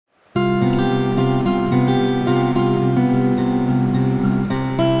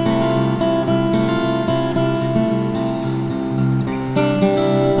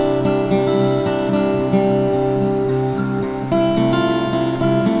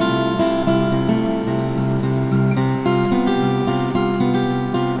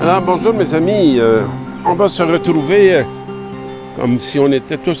Alors, bonjour mes amis, on va se retrouver comme si on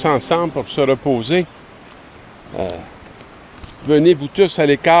était tous ensemble pour se reposer. Venez-vous tous à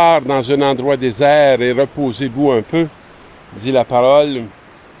l'écart dans un endroit désert et reposez-vous un peu, dit la parole.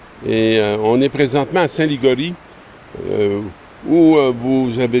 Et on est présentement à Saint-Ligory, où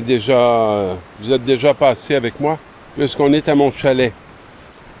vous êtes déjà passé avec moi, puisqu'on est à mon chalet.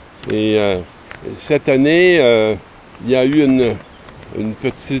 Et cette année, il y a eu une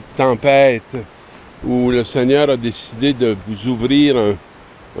petite tempête où le Seigneur a décidé de vous ouvrir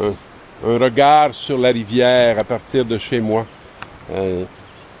un regard sur la rivière à partir de chez moi. Et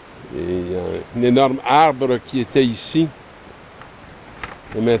un énorme arbre qui était ici.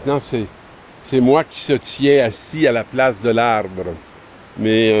 Et maintenant, c'est moi qui se tiens assis à la place de l'arbre.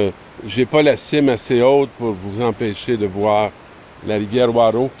 Mais je n'ai pas la cime assez haute pour vous empêcher de voir la rivière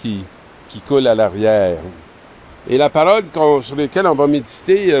Waro qui coule à l'arrière. Et la parole sur laquelle on va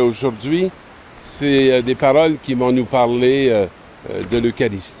méditer aujourd'hui, c'est des paroles qui vont nous parler de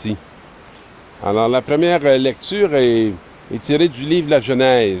l'Eucharistie. Alors, la première lecture est tirée du livre de la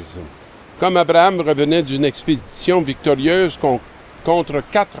Genèse. Comme Abraham revenait d'une expédition victorieuse contre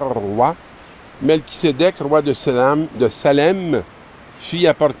 4 rois, Melchisédek, roi de Salem, fit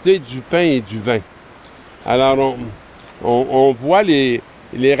apporter du pain et du vin. Alors, on voit les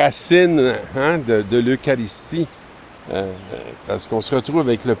racines de l'Eucharistie, parce qu'on se retrouve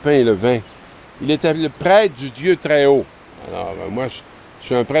avec le pain et le vin. Il était le prêtre du Dieu très haut. Alors, moi, je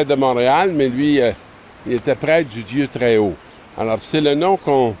suis un prêtre de Montréal, mais lui, il était prêtre du Dieu très haut. Alors, c'est le nom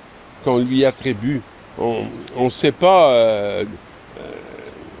qu'on lui attribue. On ne sait pas...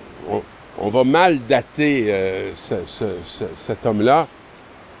 on va mal dater cet homme-là.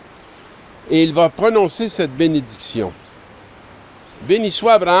 Et il va prononcer cette bénédiction. Béni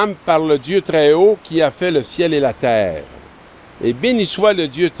soit Abraham par le Dieu très haut qui a fait le ciel et la terre. Et béni soit le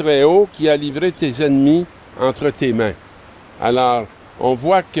Dieu très haut qui a livré tes ennemis entre tes mains. Alors, on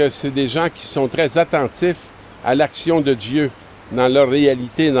voit que c'est des gens qui sont très attentifs à l'action de Dieu dans leur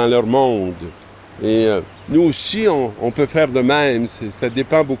réalité, dans leur monde. Et nous aussi, on peut faire de même. Ça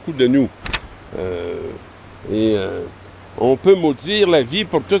dépend beaucoup de nous. On peut maudire la vie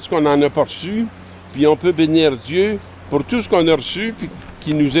pour tout ce qu'on n'en a pas reçu, puis on peut bénir Dieu pour tout ce qu'on a reçu puis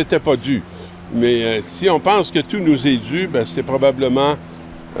qui ne nous était pas dû. Mais si on pense que tout nous est dû, ben, c'est probablement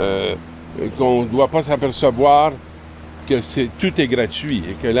qu'on ne doit pas s'apercevoir que tout est gratuit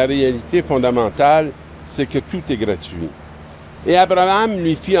et que la réalité fondamentale, c'est que tout est gratuit. Et Abraham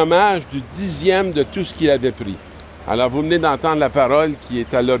lui fit hommage du 10e de tout ce qu'il avait pris. Alors, vous venez d'entendre la parole qui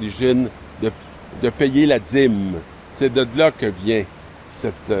est à l'origine de payer la dîme. C'est de là que vient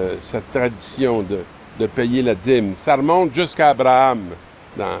cette tradition de payer la dîme. Ça remonte jusqu'à Abraham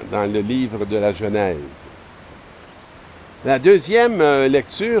dans le livre de la Genèse. La deuxième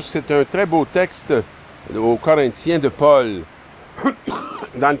lecture, c'est un très beau texte aux Corinthiens de Paul,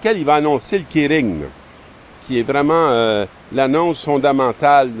 dans lequel il va annoncer le kérigme, qui est vraiment l'annonce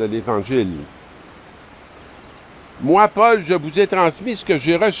fondamentale de l'Évangile. Moi, Paul, je vous ai transmis ce que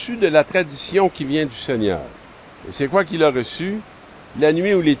j'ai reçu de la tradition qui vient du Seigneur. Et c'est quoi qu'il a reçu? La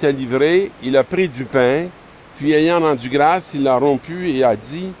nuit où il était livré, il a pris du pain, puis ayant rendu grâce, il l'a rompu et a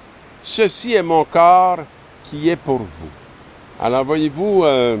dit, « Ceci est mon corps qui est pour vous. » Alors, voyez-vous,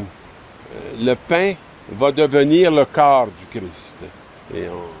 le pain va devenir le corps du Christ. Et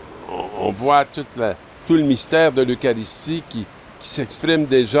on voit tout le mystère de l'Eucharistie qui s'exprime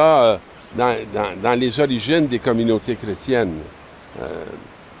déjà dans les origines des communautés chrétiennes.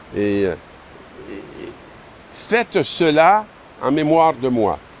 Faites cela en mémoire de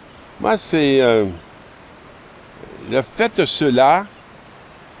moi. Moi, c'est... le faites cela,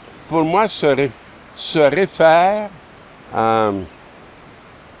 pour moi, se réfère à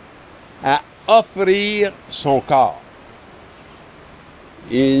offrir son corps.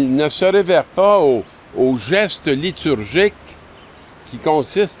 Il ne se réfère pas au geste liturgique qui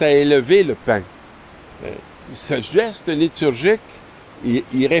consiste à élever le pain. Ce geste liturgique,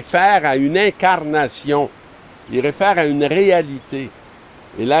 il réfère à une incarnation, il réfère à une réalité.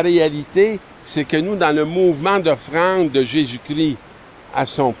 Et la réalité, c'est que nous, dans le mouvement d'offrande de Jésus-Christ à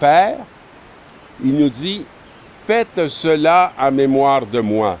son Père, il nous dit « Faites cela en mémoire de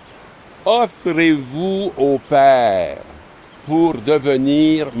moi. Offrez-vous au Père pour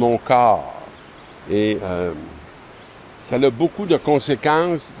devenir mon corps. » Et ça a beaucoup de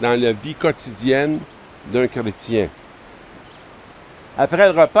conséquences dans la vie quotidienne d'un chrétien.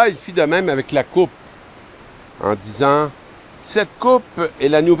 Après le repas, il fit de même avec la coupe, en disant « Cette coupe est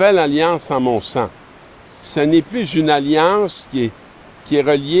la nouvelle alliance en mon sang. Ce n'est plus une alliance qui est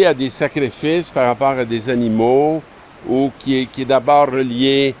reliée à des sacrifices par rapport à des animaux ou qui est d'abord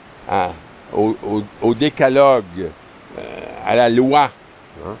relié au décalogue, à la loi.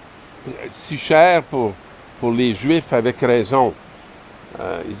 Hein? Si cher pour les Juifs avec raison.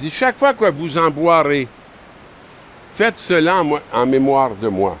 Il dit, chaque fois que vous en boirez, faites cela en mémoire de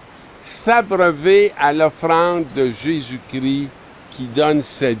moi. S'abreuver à l'offrande de Jésus-Christ qui donne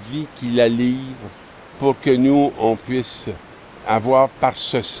sa vie, qui la livre, pour que nous, on puisse avoir par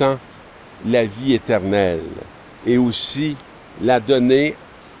ce sang la vie éternelle. Et aussi la donner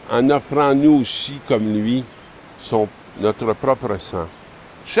en offrant nous aussi, comme lui, notre propre sang.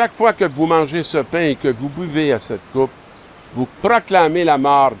 Chaque fois que vous mangez ce pain et que vous buvez à cette coupe, vous proclamez la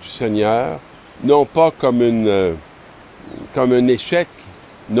mort du Seigneur, non pas comme un échec,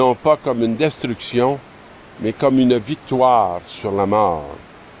 non pas comme une destruction, mais comme une victoire sur la mort.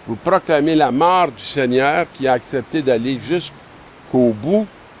 Vous proclamez la mort du Seigneur qui a accepté d'aller jusqu'au bout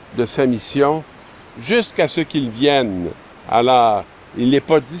de sa mission, jusqu'à ce qu'il vienne. Alors, il n'est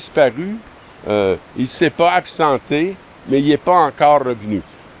pas disparu, il ne s'est pas absenté, mais il n'est pas encore revenu.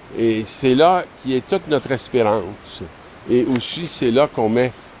 Et c'est là qui est toute notre espérance. Et aussi, c'est là qu'on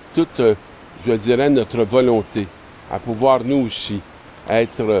met toute, je dirais, notre volonté à pouvoir, nous aussi,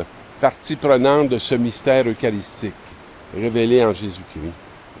 être partie prenante de ce mystère eucharistique révélé en Jésus-Christ.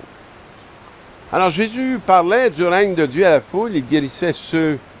 Alors, Jésus parlait du règne de Dieu à la foule, il guérissait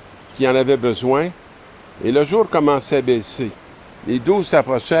ceux qui en avaient besoin, et le jour commençait à baisser. Les 12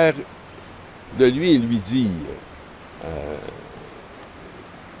 s'approchèrent de lui et lui dirent,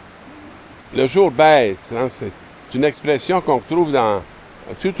 le jour baisse, hein, c'est une expression qu'on trouve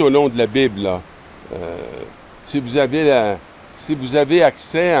tout au long de la Bible. Là. Si vous avez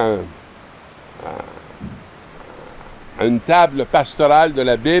accès à une table pastorale de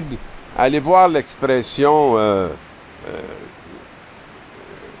la Bible, allez voir l'expression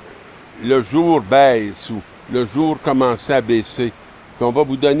le jour baisse ou le jour commençait à baisser. Puis on va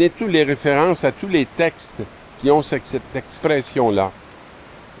vous donner toutes les références à tous les textes qui ont cette expression-là.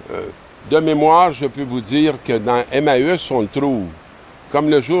 De mémoire, je peux vous dire que dans Emmaüs, on le trouve. Comme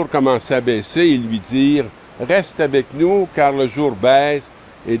le jour commençait à baisser, ils lui dirent « Reste avec nous, car le jour baisse,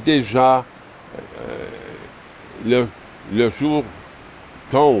 et déjà le jour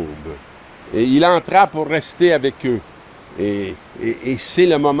tombe. » Et il entra pour rester avec eux. Et c'est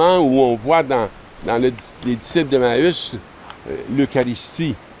le moment où on voit dans les disciples d'Emmaüs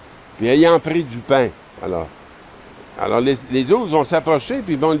l'Eucharistie. Puis ayant pris du pain. Alors les autres vont s'approcher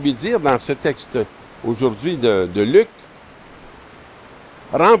et vont lui dire dans ce texte aujourd'hui de Luc,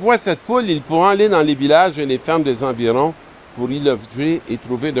 « Renvoie cette foule, ils pourront aller dans les villages et les fermes des environs pour y loger et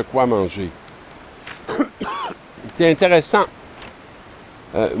trouver de quoi manger. » C'est intéressant.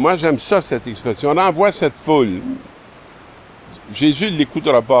 Moi, j'aime ça, cette expression. « Renvoie cette foule. » Jésus ne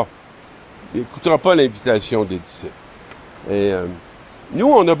l'écoutera pas. Il n'écoutera pas l'invitation des disciples. Et nous,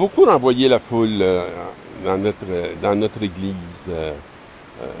 on a beaucoup renvoyé la foule dans notre Église.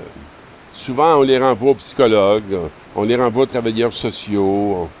 Souvent, on les renvoie aux psychologues, on les renvoie aux travailleurs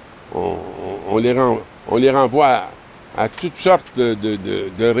sociaux, on les renvoie à toutes sortes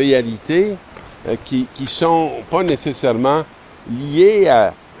de réalités qui ne sont pas nécessairement liées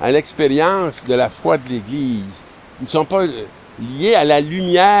à l'expérience de la foi de l'Église, qui ne sont pas liées à la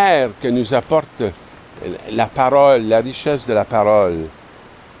lumière que nous apporte la parole, la richesse de la parole.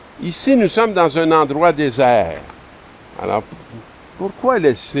 Ici, nous sommes dans un endroit désert. Alors, pourquoi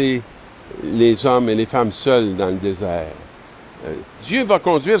laisser les hommes et les femmes seuls dans le désert? Dieu va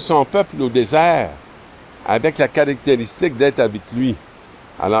conduire son peuple au désert avec la caractéristique d'être avec lui.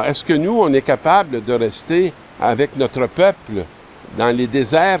 Alors, est-ce que nous, on est capable de rester avec notre peuple dans les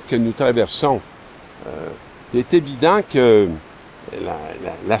déserts que nous traversons? Il est évident que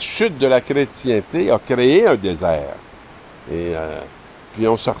la chute de la chrétienté a créé un désert. Et puis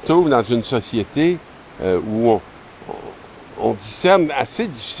on se retrouve dans une société où on discerne assez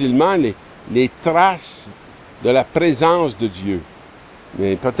difficilement les traces de la présence de Dieu.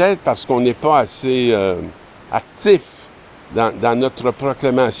 Mais peut-être parce qu'on n'est pas assez actif dans notre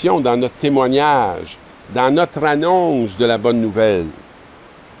proclamation, dans notre témoignage, dans notre annonce de la bonne nouvelle.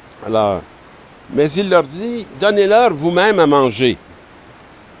 Alors, mais il leur dit, donnez-leur vous-même à manger.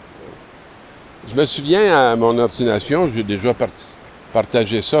 Je me souviens à mon ordination, j'ai déjà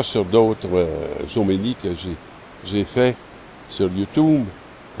partagé ça sur d'autres homélies que j'ai fait sur YouTube,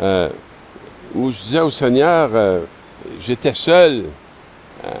 où je disais au Seigneur, j'étais seul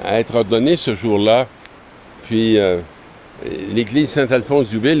à être ordonné ce jour-là, puis l'église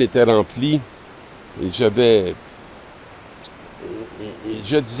Saint-Alphonse-du-Ville était remplie, et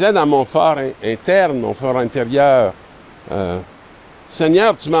je disais dans mon fort interne, mon fort intérieur,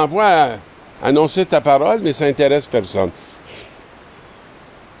 Seigneur, tu m'envoies annoncer ta parole, mais ça n'intéresse personne.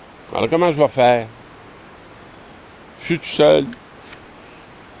 Alors, comment je vais faire? Je suis tout seul.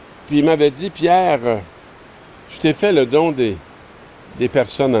 Puis il m'avait dit, Pierre, je t'ai fait le don des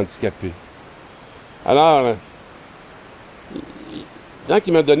personnes handicapées. Alors, quand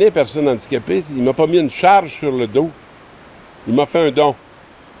il m'a donné les personnes handicapées, il ne m'a pas mis une charge sur le dos. Il m'a fait un don.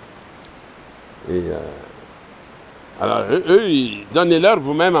 Et alors, eux, donnez-leur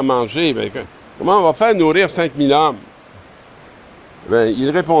vous-même à manger. Bien, comment on va faire nourrir 5000 hommes? Bien, ils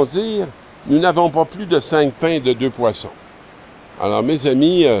répondirent, nous n'avons pas plus de 5 pains et de 2 poissons. Alors, mes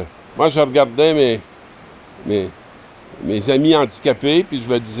amis, moi, je regardais mes amis handicapés, puis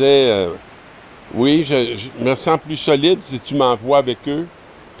je me disais, oui, je me sens plus solide si tu m'envoies avec eux,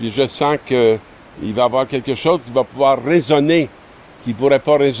 puis je sens qu'il va y avoir quelque chose qui va pouvoir résonner, qui ne pourrait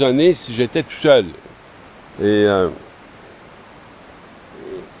pas résonner si j'étais tout seul. Et eux,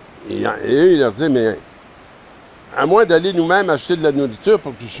 ils leur disaient, mais à moins d'aller nous-mêmes acheter de la nourriture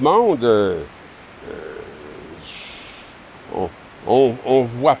pour tout ce monde, on ne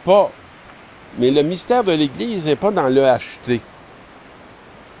voit pas. Mais le mystère de l'Église n'est pas dans le acheter.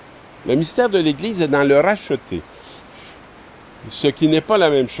 Le mystère de l'Église est dans le racheter. Ce qui n'est pas la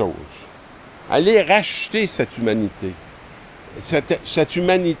même chose. Aller racheter cette humanité. Cette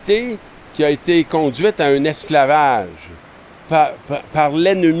humanité qui a été conduite à un esclavage par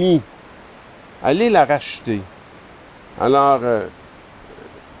l'ennemi. Allez la racheter. Alors,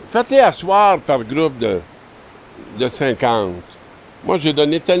 faites-les asseoir par groupe de 50. Moi, j'ai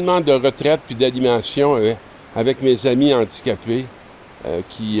donné tellement de retraites puis d'animation avec mes amis handicapés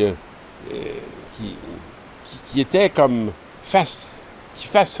qui étaient comme qui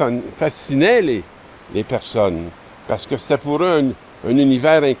fascinaient les personnes. Parce que c'était pour eux un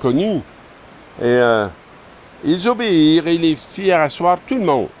univers inconnu. Et ils obéirent et ils les firent asseoir tout le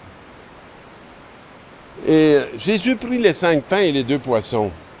monde. Et Jésus prit les 5 pains et les 2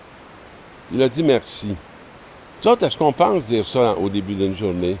 poissons. Il a dit merci. Nous autres, est-ce qu'on pense dire ça au début d'une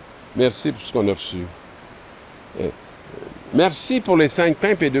journée? Merci pour ce qu'on a reçu. Merci pour les 5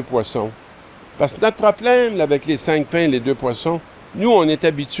 pains et 2 poissons. Parce que notre problème avec les 5 pains et les 2 poissons, nous, on est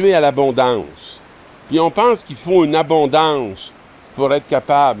habitués à l'abondance. Puis on pense qu'il faut une abondance pour être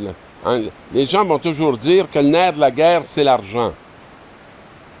capable. Les gens vont toujours dire que le nerf de la guerre, c'est l'argent.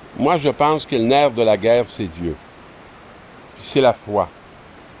 Moi, je pense que le nerf de la guerre, c'est Dieu. Puis c'est la foi.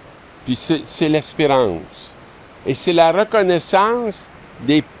 Puis c'est l'espérance. Et c'est la reconnaissance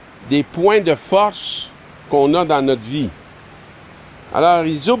des points de force qu'on a dans notre vie. Alors,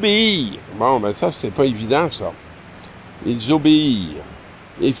 ils obéirent. Bon, ben ça, c'est pas évident, ça. Ils obéirent.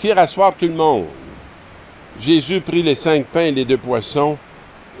 Ils firent asseoir tout le monde. Jésus prit les 5 pains et les 2 poissons,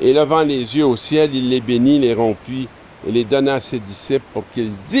 et levant les yeux au ciel, il les bénit, les rompit, et les donna à ses disciples pour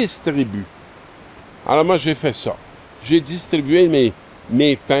qu'ils distribuent. Alors moi, j'ai fait ça. J'ai distribué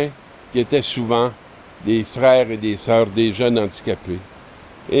mes pains, qui étaient souvent des frères et des sœurs, des jeunes handicapés.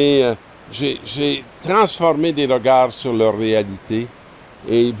 Et j'ai transformé des regards sur leur réalité,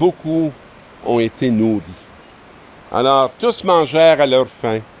 et beaucoup ont été nourris. Alors, tous mangèrent à leur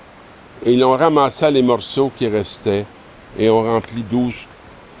faim, et ils ont ramassé les morceaux qui restaient, et ont rempli 12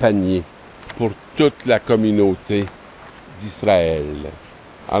 paniers pour toute la communauté d'Israël.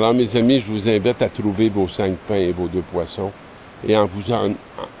 Alors, mes amis, je vous invite à trouver vos 5 pains et vos 2 poissons, et en vous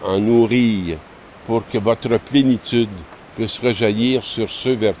en nourrir, pour que votre plénitude puisse rejaillir sur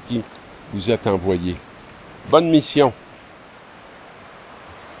ceux vers qui vous êtes envoyés. Bonne mission!